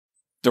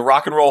The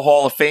Rock and Roll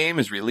Hall of Fame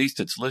has released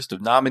its list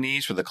of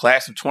nominees for the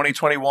class of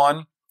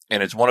 2021,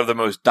 and it's one of the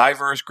most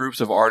diverse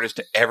groups of artists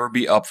to ever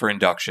be up for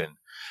induction.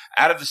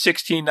 Out of the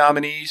 16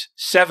 nominees,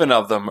 7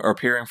 of them are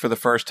appearing for the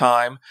first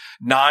time,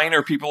 9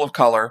 are people of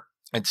color,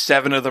 and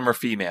 7 of them are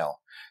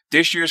female.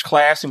 This year's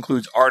class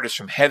includes artists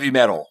from heavy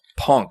metal,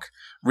 punk,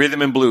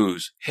 rhythm and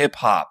blues,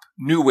 hip-hop,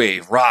 new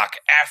wave, rock,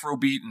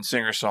 afrobeat, and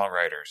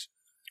singer-songwriters.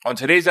 On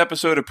today's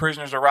episode of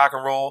Prisoners of Rock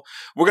and Roll,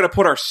 we're going to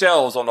put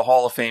ourselves on the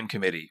Hall of Fame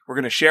committee. We're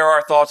going to share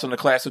our thoughts on the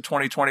class of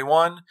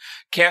 2021,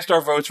 cast our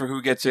votes for who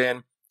gets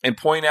in, and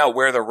point out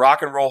where the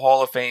Rock and Roll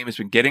Hall of Fame has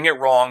been getting it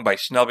wrong by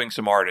snubbing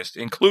some artists,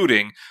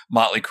 including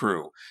Motley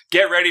Crue.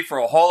 Get ready for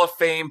a Hall of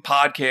Fame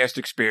podcast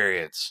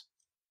experience.